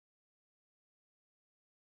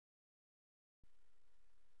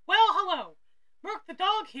the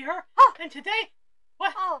dog here. Oh. And today,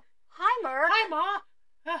 what? Oh, hi, Merc. Hi, Ma.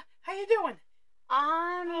 How you doing?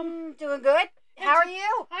 I'm doing good. How are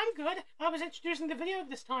you? I'm good. I was introducing the video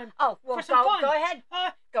this time. Oh, well, for some fun. Go ahead.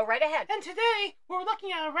 Go right ahead. And today, we're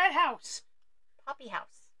looking at a red house. Puppy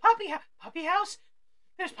house. Puppy house?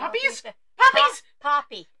 There's puppies? Puppies?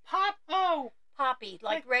 Poppy. Poppy,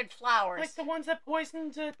 like red flowers. Like the ones that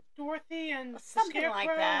poisoned Dorothy and something the like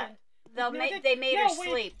Scarecrow. that. And, they made her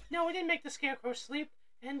sleep. No, we didn't make the Scarecrow sleep.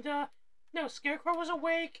 And, no, Scarecrow was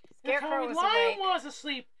awake. Scarecrow was Lion awake. was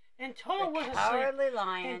asleep. And Toto was asleep. Cowardly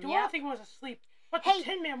Lion, and Dorothy was asleep. But hey, the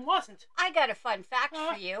Tin Man wasn't. I got a fun fact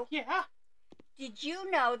for you. Yeah? Did you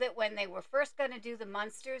know that when they were first going to do the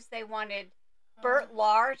Munsters, they wanted Bert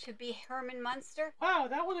Lahr to be Herman Munster? Wow,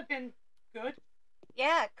 that would have been good.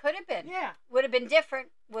 Yeah, it could have been. Yeah. Would have been different.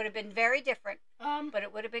 Would have been very different. But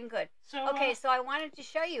it would have been good. So, okay, so I wanted to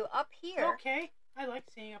show you up here. Okay. I like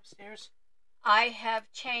seeing upstairs. I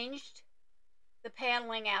have changed the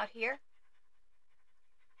paneling out here.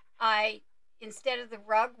 Instead of the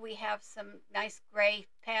rug, we have some nice gray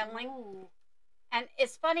paneling. Ooh. And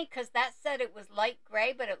it's funny because that said it was light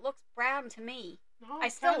gray, but it looks brown to me. No, I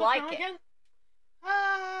still like it. Again?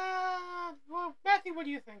 Well, Matthew, what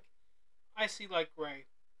do you think? I see light gray.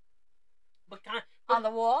 But on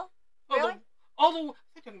the wall? Really? I'm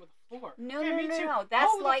talking about the floor. No.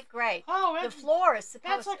 That's light gray. Oh, the floor is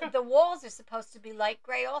supposed the walls are supposed to be light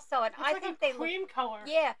gray also, and I think they cream color.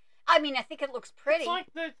 Yeah. I mean, I think it looks pretty.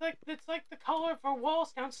 It's like the color for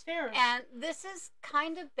walls downstairs. And this is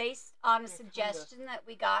kind of based on a suggestion that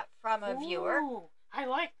we got from a viewer. I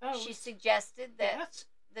like those. She suggested that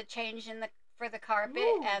the change for the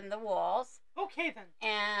carpet and the walls. Okay then.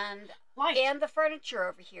 And the furniture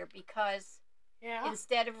over here, because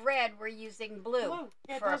instead of red, we're using blue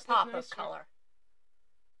for a pop of color.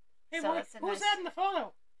 Hey, so who's that in the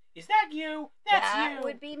photo? Is that you? That's you. That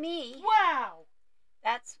would be me. Wow.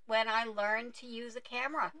 That's when I learned to use a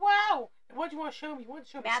camera. Wow! What do you want to show me? You want to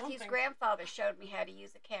show me Matthew's something? grandfather showed me how to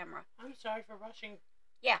use a camera. I'm sorry for rushing.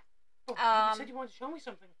 Yeah. Oh, you said you wanted to show me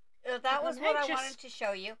something. That was what I wanted to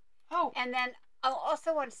show you. Oh. And then I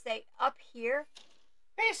also want to say up here.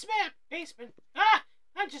 Basement.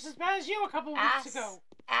 I'm just as bad as you a couple of weeks ago.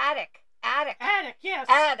 Attic, yes.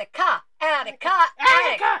 Attica.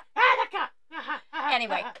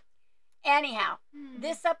 Anyhow,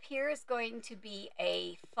 this up here is going to be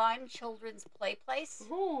a fun children's play place.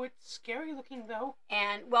 Ooh, it's scary looking though.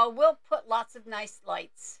 And, well, we'll put lots of nice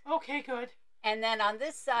lights. Okay, good. And then on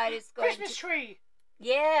this side is going Christmas tree.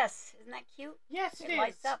 Yes. Isn't that cute? Yes, it is. It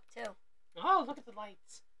lights up, too. Oh, look at the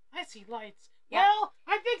lights. I see lights. Yep. Well,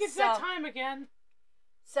 I think it's that time again.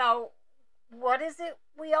 So, what is it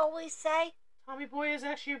we always say? Tommy Boy is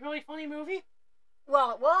actually a really funny movie.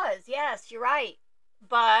 Well, it was. Yes, you're right.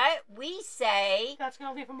 But we say... That's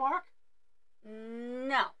going to leave a mark?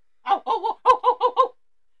 No. Oh.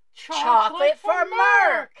 Chocolate for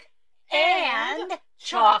Merc. And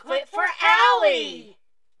chocolate for Ali.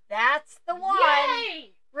 That's the one.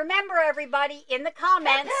 Yay! Remember, everybody, in the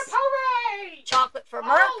comments. Hip, hooray! Chocolate for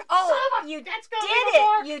Merc. You did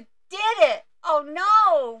it. You did it. Oh,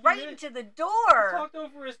 no. Right into the door. He talked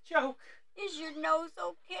over his joke. Is your nose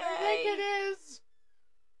okay? I think it is.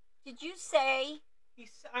 Did you say...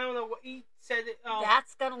 I don't know what he said.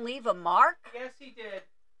 That's going to leave a mark? Yes, he did.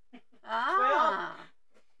 Ah.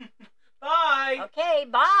 Well, bye. Okay,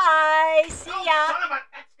 bye. See ya.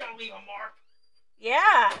 That's going to leave a mark.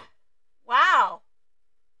 Yeah. Wow.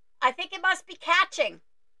 I think it must be catching.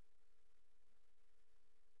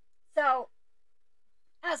 So,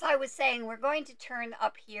 as I was saying, we're going to turn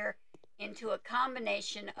up here into a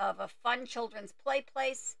combination of a fun children's play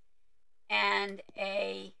place and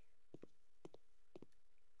a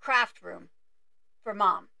craft room for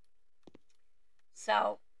Mom.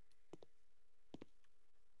 So,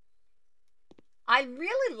 I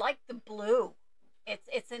really like the blue.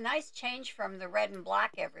 It's a nice change from the red and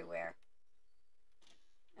black everywhere.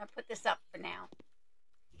 I'll put this up for now.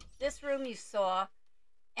 This room you saw,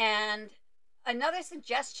 and another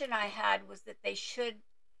suggestion I had was that they should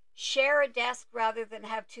share a desk rather than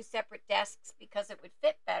have two separate desks because it would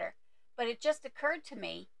fit better. But it just occurred to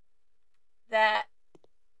me that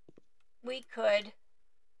we could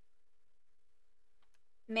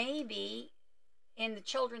maybe in the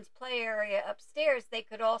children's play area upstairs, they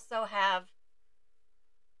could also have...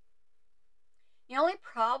 The only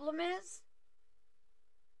problem is,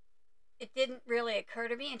 it didn't really occur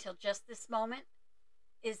to me until just this moment,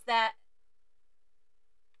 is that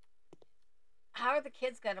how are the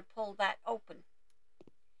kids going to pull that open?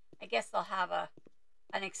 I guess they'll have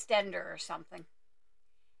an extender or something.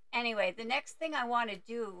 Anyway, the next thing I want to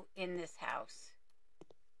do in this house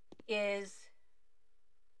is,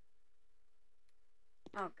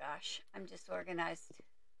 oh gosh, I'm disorganized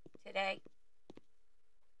today.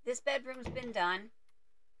 This bedroom's been done.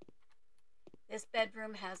 This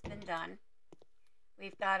bedroom has been done.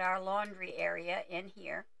 We've got our laundry area in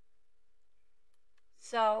here.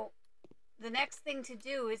 So the next thing to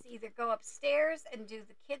do is either go upstairs and do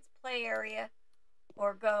the kids' play area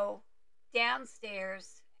or go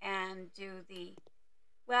downstairs and do the,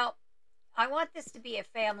 well, I want this to be a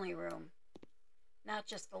family room, not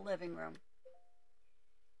just a living room.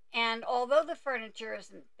 And although the furniture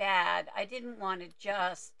isn't bad, I didn't want to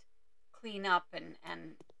just clean up and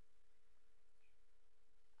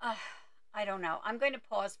I don't know. I'm going to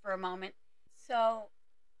pause for a moment. So,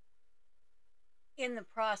 in the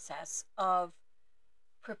process of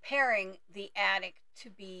preparing the attic to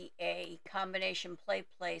be a combination play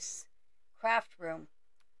place craft room,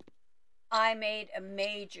 I made a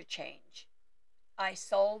major change. I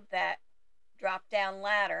sold that drop down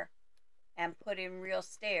ladder and put in real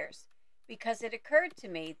stairs because it occurred to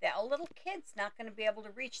me that a little kid's not going to be able to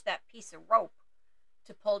reach that piece of rope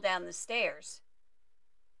to pull down the stairs.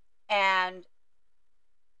 And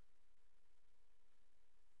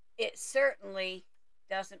it certainly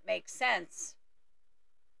doesn't make sense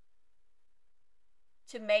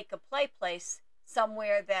to make a play place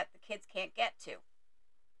somewhere that the kids can't get to.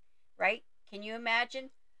 Right? Can you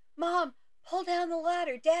imagine? Mom, pull down the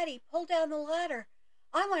ladder. Daddy, pull down the ladder.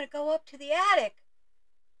 I want to go up to the attic.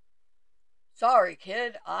 Sorry,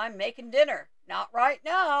 kid. I'm making dinner. Not right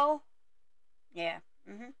now. Yeah.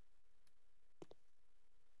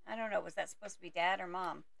 I don't know. Was that supposed to be Dad or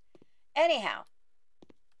Mom? Anyhow,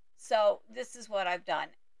 so this is what I've done.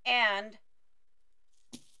 And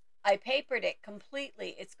I papered it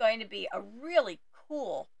completely. It's going to be a really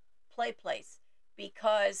cool play place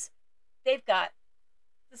because they've got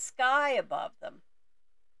the sky above them,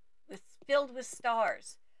 filled with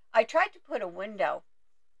stars. I tried to put a window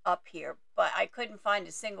up here, but I couldn't find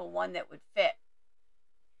a single one that would fit.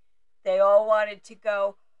 They all wanted to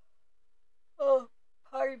go, oh,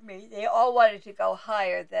 pardon me, they all wanted to go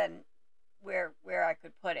higher than where I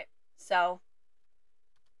could put it. So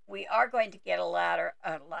we are going to get a ladder.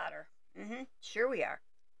 Sure we are.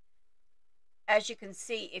 As you can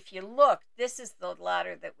see, if you look, this is the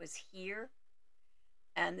ladder that was here,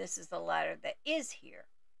 and this is the ladder that is here.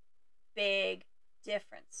 Big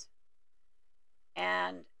difference.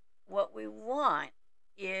 And what we want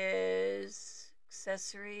is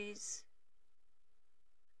accessories,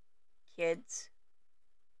 kids,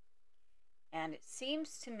 and it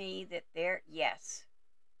seems to me that yes.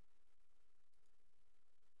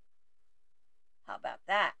 How about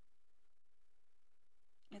that?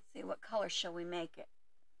 Let's see, what color shall we make it?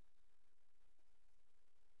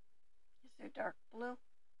 Is there dark blue?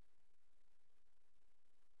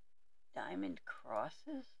 Diamond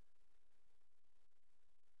crosses?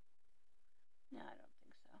 No, I don't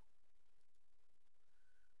think so.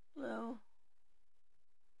 Blue.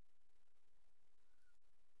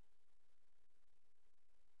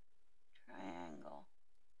 Triangle.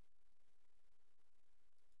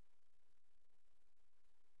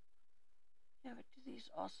 Yeah, but do these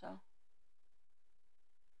also?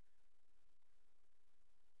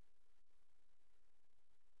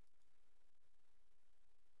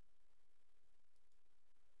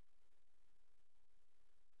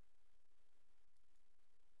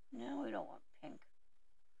 No, we don't want pink.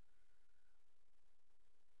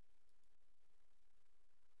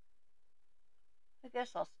 I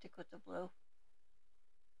guess I'll stick with the blue.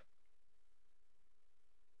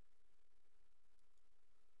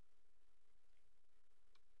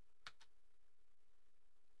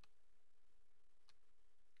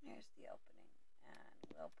 There's the opening,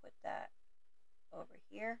 and we'll put that over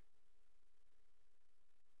here.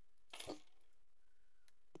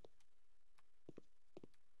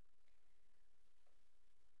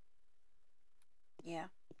 Yeah,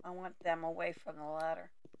 I want them away from the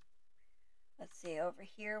ladder. Let's see, over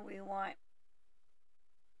here we want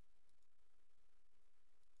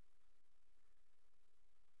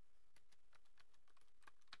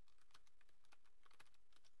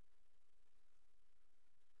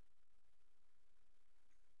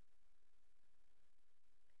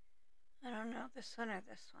I don't know, this one or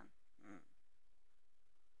this one.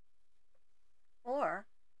 Or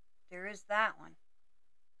there is that one.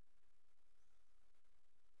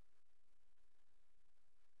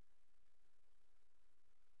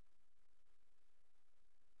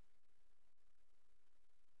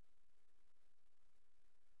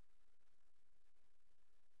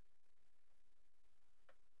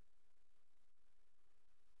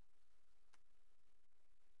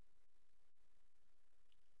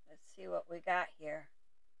 we got here.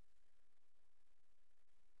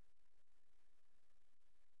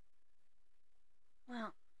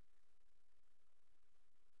 Well,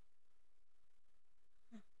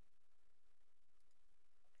 I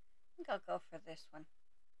think I'll go for this one,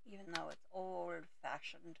 even though it's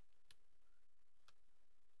old-fashioned.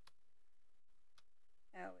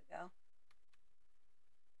 There we go.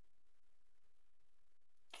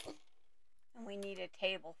 And we need a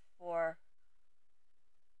table for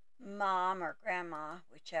Mom or Grandma,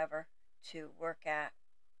 whichever, to work at.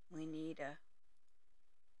 We need a...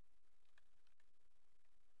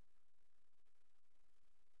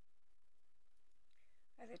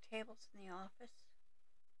 Are there tables in the office?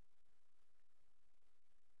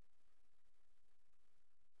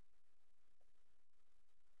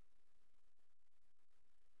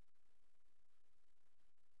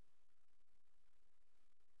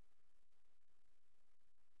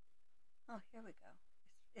 Oh, here we go.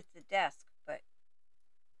 It's a desk, but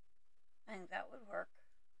I think that would work.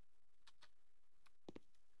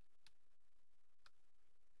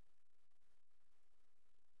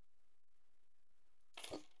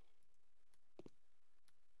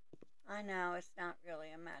 I know it's not really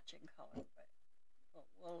a matching color, but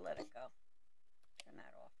we'll let it go. Turn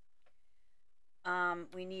that off.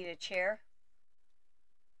 We need a chair.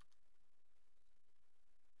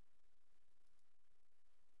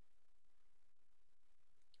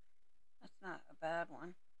 That's not a bad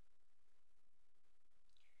one.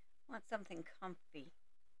 I want something comfy.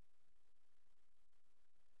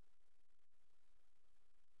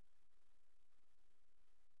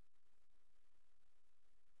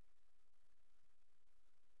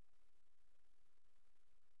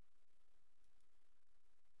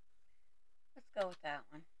 Let's go with that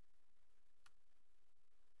one.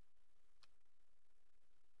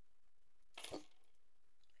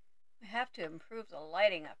 We have to improve the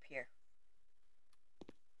lighting up here.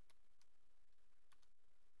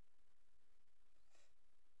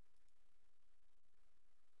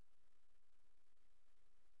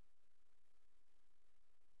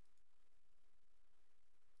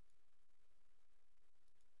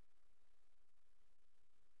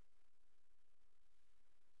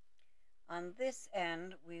 On this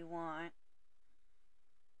end, we want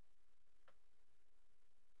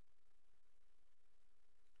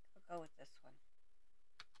I'll go with this one.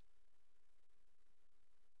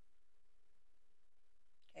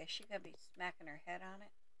 Okay, she's gonna be smacking her head on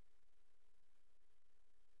it.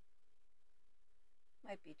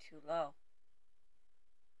 Might be too low.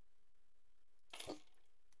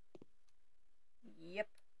 Yep.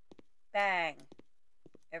 Bang.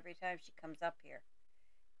 Every time she comes up here.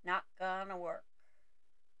 Not gonna work.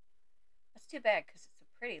 That's too bad because it's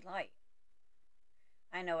a pretty light.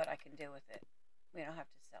 I know what I can do with it. We don't have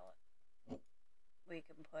to sell it. We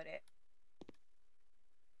can put it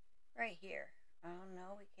right here. Oh,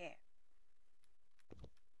 no, we can't.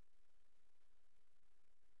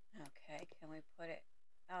 Okay, can we put it?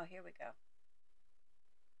 Oh, here we go.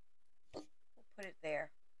 We'll put it there.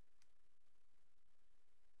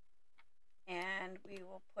 And we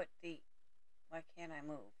will put the... Why can't I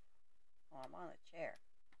move? Oh, I'm on the chair.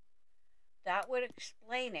 That would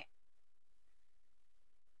explain it.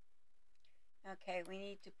 Okay, we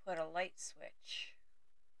need to put a light switch.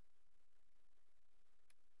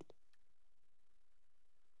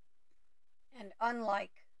 And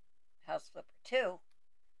unlike House Flipper 2,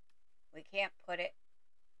 we can't put it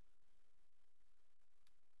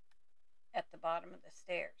at the bottom of the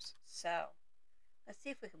stairs. So, let's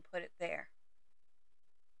see if we can put it there.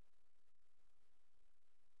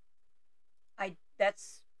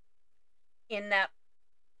 That's in that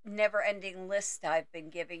never-ending list I've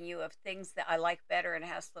been giving you of things that I like better in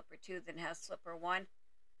House Flipper 2 than House Flipper 1.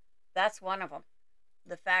 That's one of them.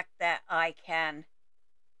 The fact that I can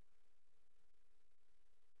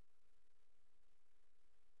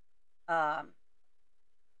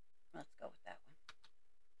let's go with that one.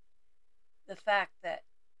 The fact that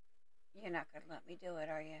you're not going to let me do it,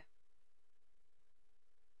 are you?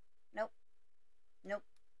 Nope. Nope.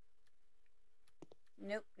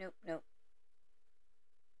 Nope, nope, nope.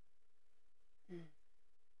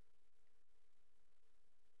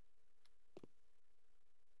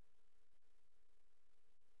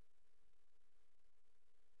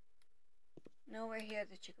 Nowhere here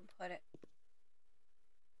that you can put it.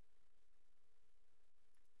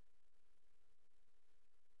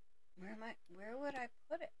 Where would I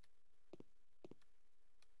put it?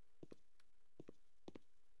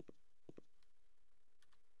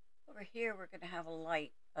 Over here we're going to have a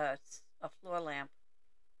light, a floor lamp.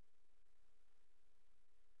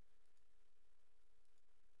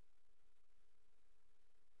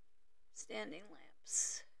 Standing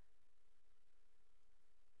lamps.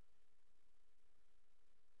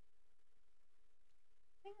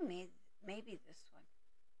 I think maybe this one.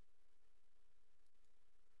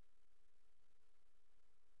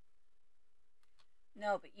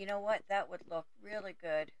 No, but you know what? That would look really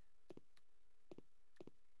good.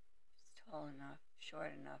 It's tall enough,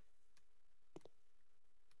 short enough.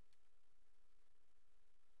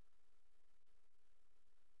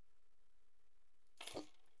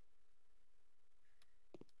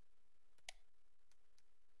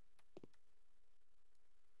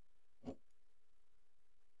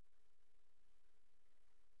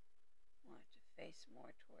 Want it to face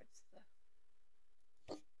more towards the...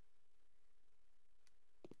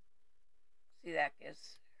 See, that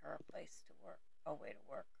gives her a place to work, a way to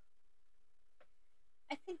work.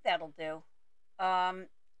 I think that'll do.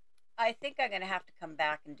 I think I'm going to have to come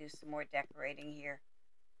back and do some more decorating here.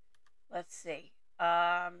 Let's see.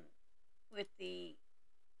 With the...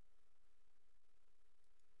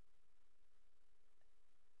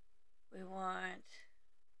 We want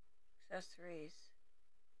accessories.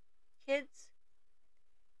 Kids.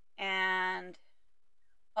 And...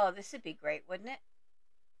 Oh, this would be great, wouldn't it?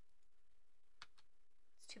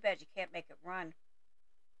 It's too bad you can't make it run.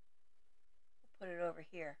 We'll put it over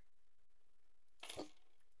here. If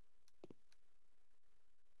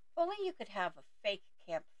only you could have a fake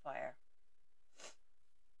campfire.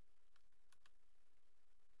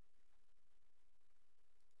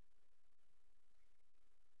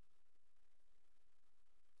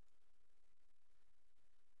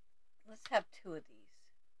 Let's have 2 of these.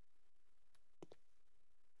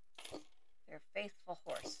 They're faithful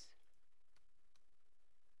horse.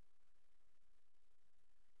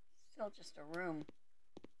 Still just a room.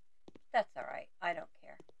 That's all right. I don't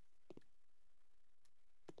care.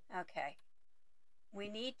 Okay. We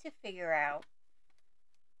need to figure out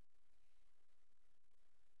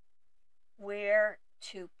where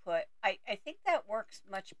to put... I think that works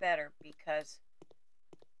much better because...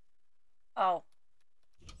 Oh.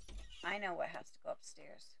 I know what has to go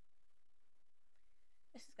upstairs.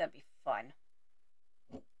 This is going to be fun.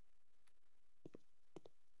 If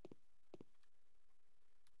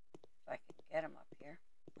I can get them up here.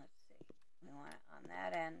 Let's see. We want it on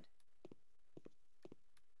that end.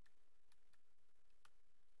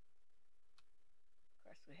 Of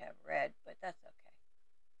course, we have red, but that's okay.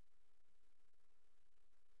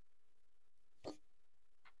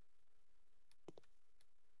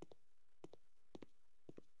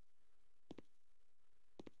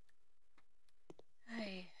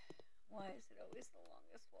 Hey, why is it always the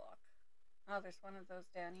longest walk? Oh, there's one of those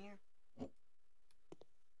down here.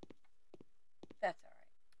 That's all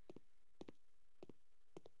right.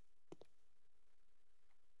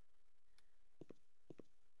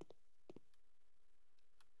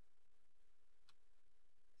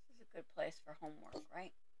 This is a good place for homework,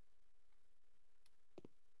 right?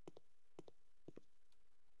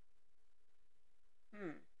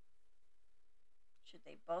 Should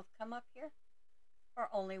they both come up here? Or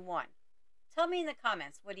only one? Tell me in the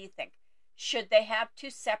comments, what do you think? Should they have 2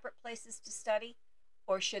 separate places to study?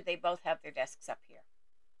 Or should they both have their desks up here?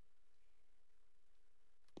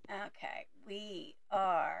 Okay, we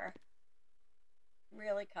are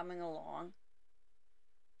really coming along.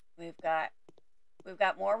 We've got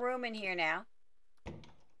more room in here now.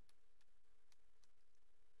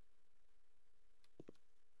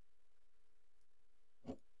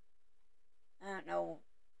 I don't know.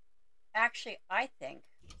 Actually, I think...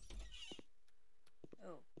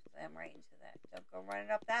 Oh, slam right into that. Don't go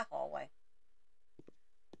running up that hallway.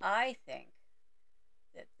 I think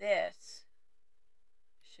that this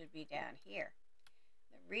should be down here.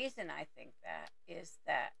 The reason I think that is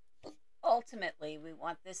that ultimately we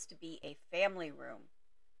want this to be a family room.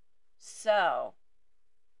 So,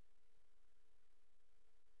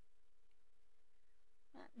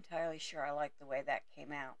 not entirely sure I like the way that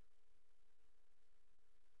came out.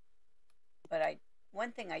 But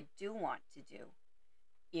one thing I do want to do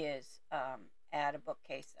is add a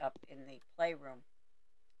bookcase up in the playroom.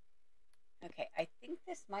 Okay, I think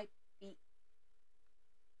this might be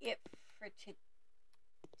it for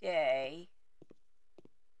today.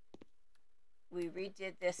 We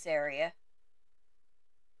redid this area.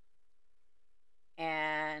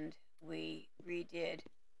 And we redid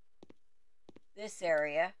this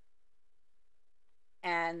area.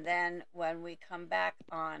 And then when we come back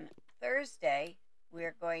on Thursday,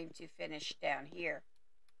 we're going to finish down here.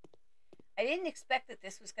 I didn't expect that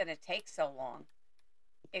this was going to take so long,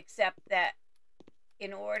 except that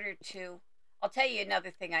in order to... I'll tell you another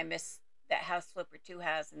thing I miss that House Flipper 2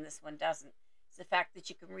 has and this one doesn't. It's the fact that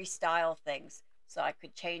you can restyle things. so I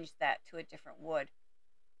could change that to a different wood.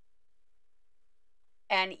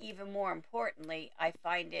 And even more importantly, I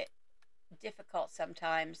find it difficult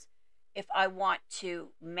sometimes if I want to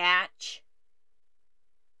match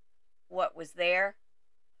what was there.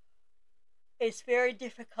 It's very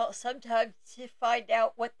difficult sometimes to find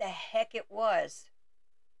out what the heck it was,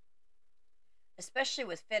 especially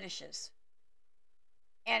with finishes.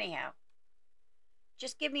 Anyhow,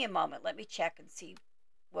 just give me a moment. Let me check and see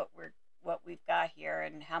what we've got here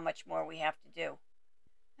and how much more we have to do.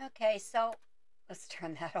 Okay, so let's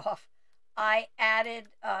turn that off. I added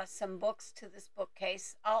some books to this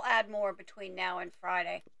bookcase. I'll add more between now and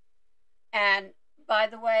Friday. And by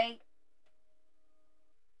the way,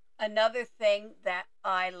 another thing that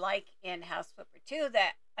I like in House Flipper 2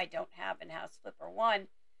 that I don't have in House Flipper 1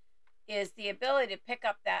 is the ability to pick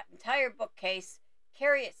up that entire bookcase,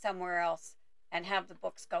 carry it somewhere else, and have the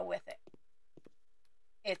books go with it.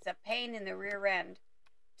 It's a pain in the rear end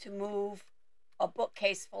to move a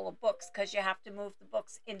bookcase full of books because you have to move the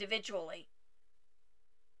books individually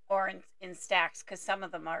or in stacks because some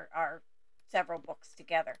of them are several books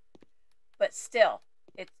together. But still,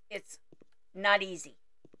 it's not easy.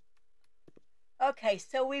 Okay,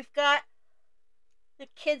 so we've got the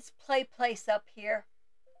kids' play place up here.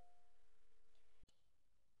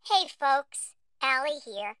 Hey folks, Ali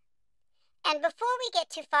here. And before we get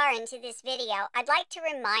too far into this video, I'd like to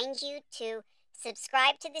remind you to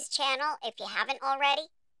subscribe to this channel if you haven't already,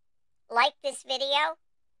 like this video,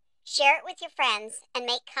 share it with your friends, and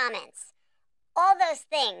make comments. All those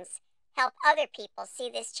things help other people see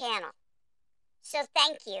this channel. So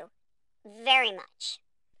thank you very much.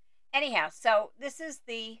 Anyhow, so this is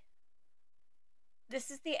the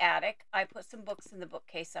attic. I put some books in the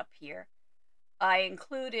bookcase up here. I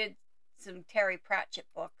included some Terry Pratchett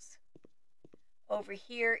books. Over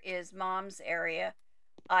here is Mom's area.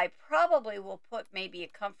 I probably will put maybe a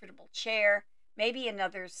comfortable chair, maybe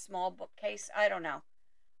another small bookcase, I don't know.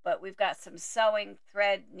 But we've got some sewing,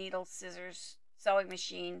 thread, needle, scissors, sewing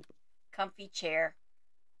machine, comfy chair.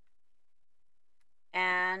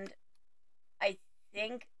 And I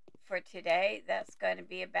think for today, that's going to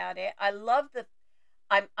be about it. I love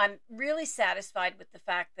I'm really satisfied with the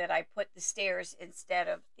fact that I put the stairs instead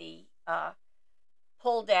of the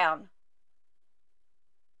pull down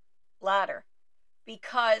ladder,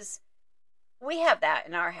 because we have that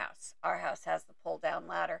in our house. Our house has the pull down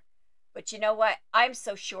ladder, but you know what? I'm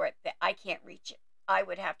so short that I can't reach it. I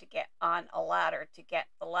would have to get on a ladder to get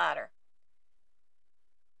the ladder.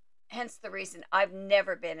 Hence the reason I've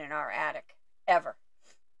never been in our attic, ever.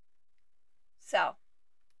 So,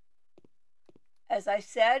 as I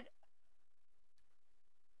said,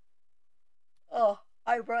 oh,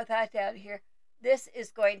 I wrote that down here. This is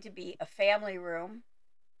going to be a family room.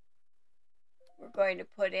 We're going to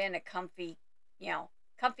put in a comfy,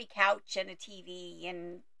 comfy couch and a TV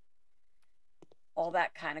and all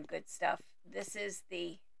that kind of good stuff. This is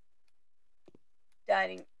the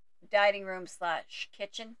dining room /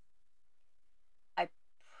 kitchen. I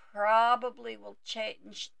probably will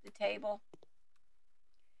change the table.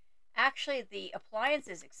 Actually, the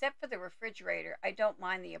appliances, except for the refrigerator, I don't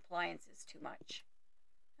mind the appliances too much.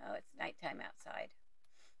 Oh, it's nighttime outside.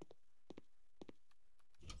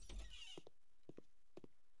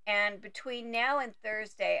 And between now and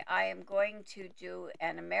Thursday, I am going to do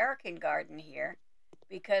an American garden here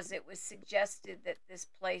because it was suggested that this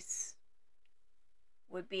place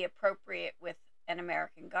would be appropriate with an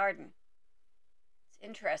American garden. It's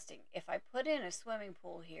interesting. If I put in a swimming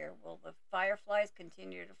pool here, will the fireflies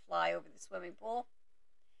continue to fly over the swimming pool?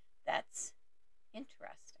 That's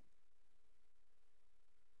interesting.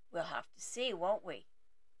 We'll have to see, won't we?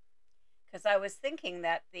 Because I was thinking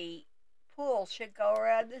that the pool should go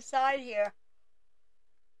around the side here,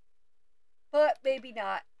 but maybe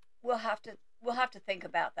not. We'll have to think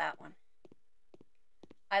about that one.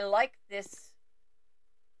 I like this,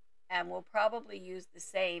 and we'll probably use the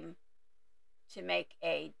same to make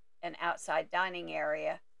an outside dining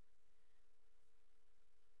area.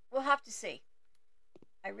 We'll have to see.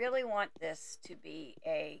 I really want this to be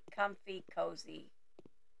a comfy, cozy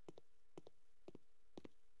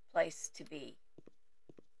place to be.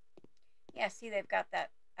 Yeah, see, they've got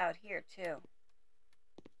that out here too.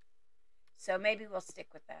 So maybe we'll stick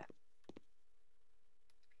with that.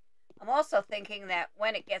 I'm also thinking that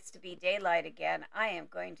when it gets to be daylight again, I am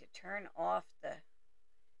going to turn off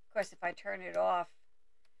of course, if I turn it off,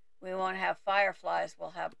 we won't have fireflies, we'll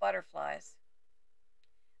have butterflies.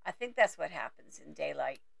 I think that's what happens in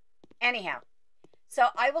daylight. Anyhow, so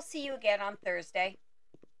I will see you again on Thursday.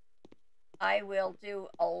 I will do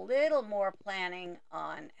a little more planning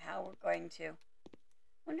on how we're going to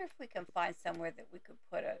Wonder if we can find somewhere that we could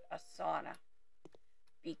put a sauna,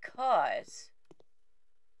 because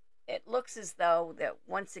it looks as though that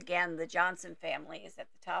once again the Johnson family is at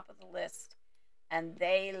the top of the list, and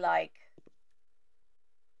they like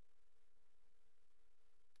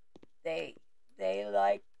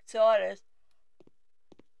saunas.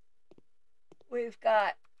 We've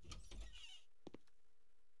got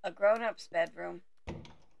a grown-up's bedroom.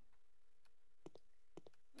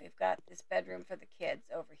 We've got this bedroom for the kids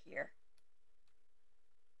over here.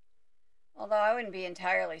 Although I wouldn't be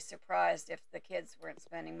entirely surprised if the kids weren't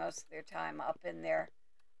spending most of their time up in their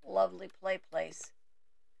lovely play place.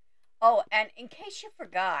 Oh, and in case you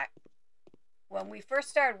forgot, when we first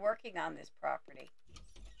started working on this property,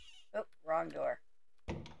 oh, wrong door.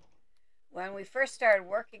 When we first started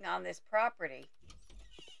working on this property,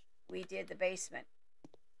 we did the basement.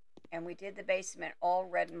 And we did the basement all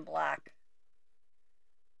red and black,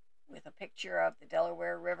 with a picture of the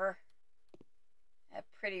Delaware River, a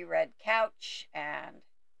pretty red couch, and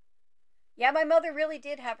yeah, my mother really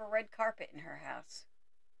did have a red carpet in her house.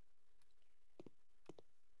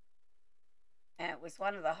 And it was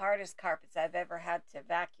one of the hardest carpets I've ever had to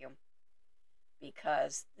vacuum,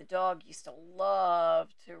 because the dog used to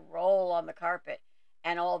love to roll on the carpet.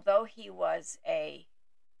 And although he was a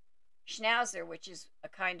Schnauzer, which is a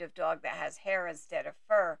kind of dog that has hair instead of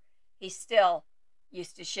fur, he still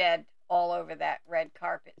used to shed all over that red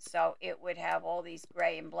carpet, so it would have all these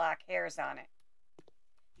gray and black hairs on it.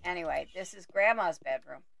 Anyway, this is Grandma's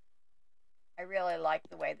bedroom. I really like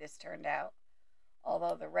the way this turned out,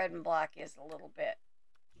 although the red and black is a little bit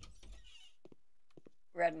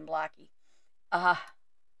red and blacky.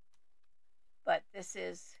 But this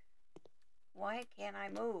is, why can't I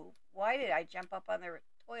move? Why did I jump up on the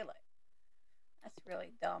toilet? That's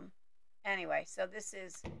really dumb. Anyway, so this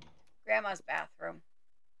is Grandma's bathroom.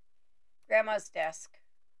 Grandma's desk.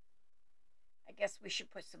 I guess we should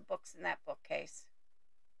put some books in that bookcase.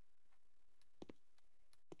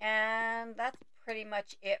 And that's pretty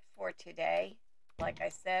much it for today. Like I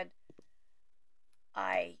said,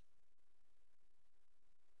 oh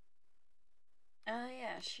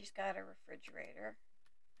yeah, she's got a refrigerator.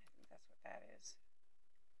 I think that's what that is.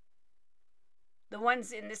 The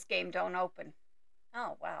ones in this game don't open.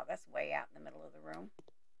 Oh wow, that's way out in the middle of the room.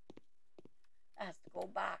 That has to go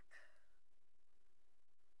back.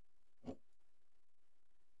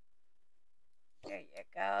 There you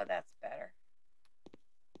go, that's better.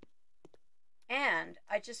 And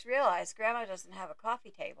I just realized Grandma doesn't have a coffee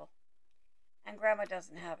table, and Grandma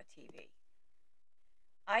doesn't have a TV.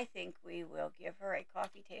 I think we will give her a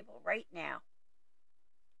coffee table right now.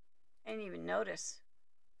 I didn't even notice.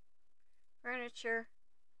 Furniture,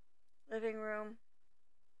 living room,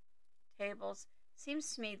 tables.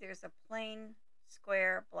 Seems to me there's a plain,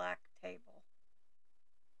 square, black table.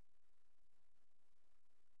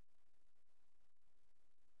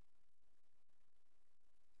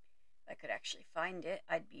 If I could actually find it,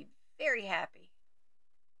 I'd be very happy.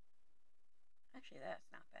 Actually,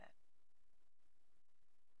 that's not bad.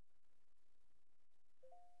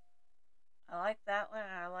 I like that one,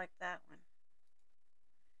 and I like that one.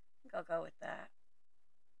 I think I'll go with that.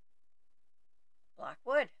 Black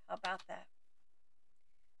wood, how about that?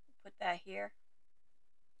 Put that here.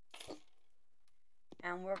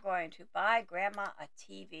 And we're going to buy Grandma a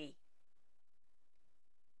TV.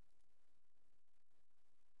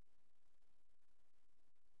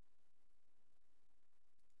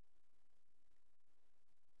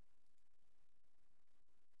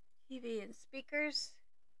 TV and speakers.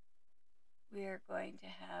 We are going to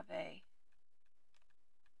have I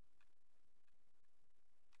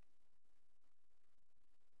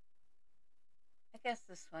guess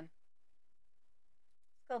this one.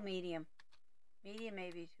 Let's go medium. Medium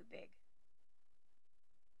may be too big.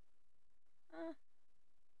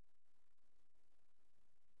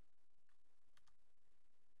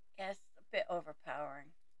 Yes, a bit overpowering.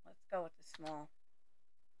 Let's go with the small.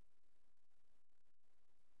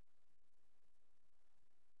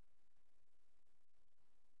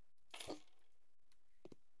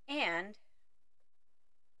 And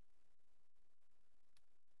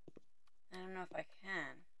I don't know if I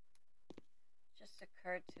can. It just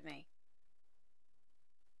occurred to me.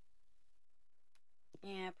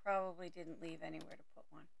 Yeah, I probably didn't leave anywhere to put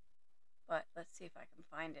one. But let's see if I can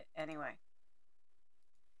find it anyway.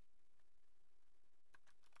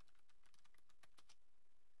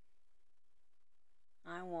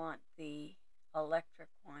 I want the electric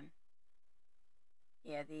one.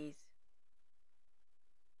 Yeah, these.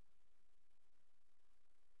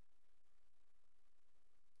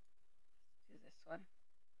 Do this one.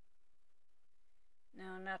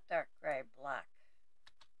 No, not dark gray, black.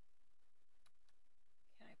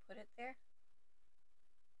 put it there?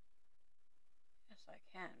 Yes, I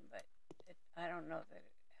can, but I don't know that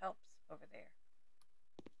it helps over there.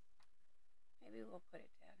 Maybe we'll put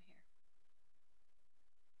it down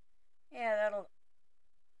here. Yeah, that'll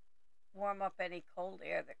warm up any cold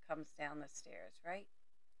air that comes down the stairs, right?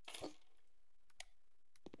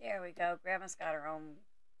 There we go. Grandma's got her own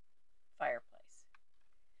fireplace.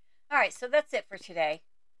 All right, so that's it for today.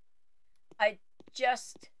 I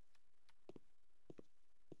just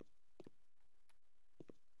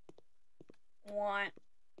want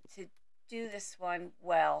to do this one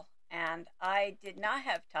well, and I did not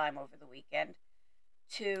have time over the weekend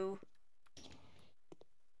to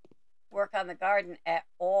work on the garden at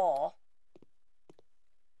all.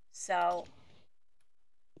 So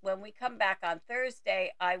when we come back on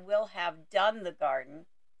Thursday, I will have done the garden.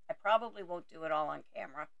 I probably won't do it all on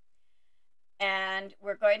camera. And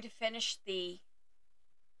we're going to finish the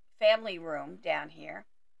family room down here,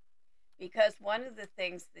 because one of the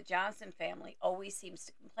things the Johnson family always seems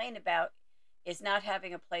to complain about is not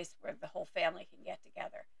having a place where the whole family can get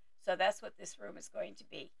together. So that's what this room is going to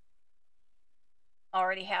be.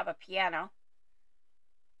 Already have a piano,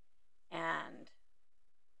 and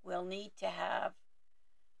we'll need to have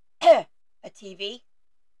a TV,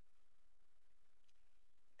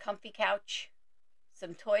 comfy couch,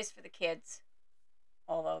 some toys for the kids,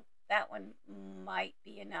 although that one might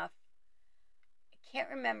be enough. I can't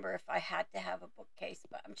remember if I had to have a bookcase,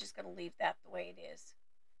 but I'm just going to leave that the way it is.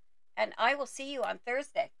 And I will see you on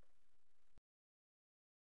Thursday.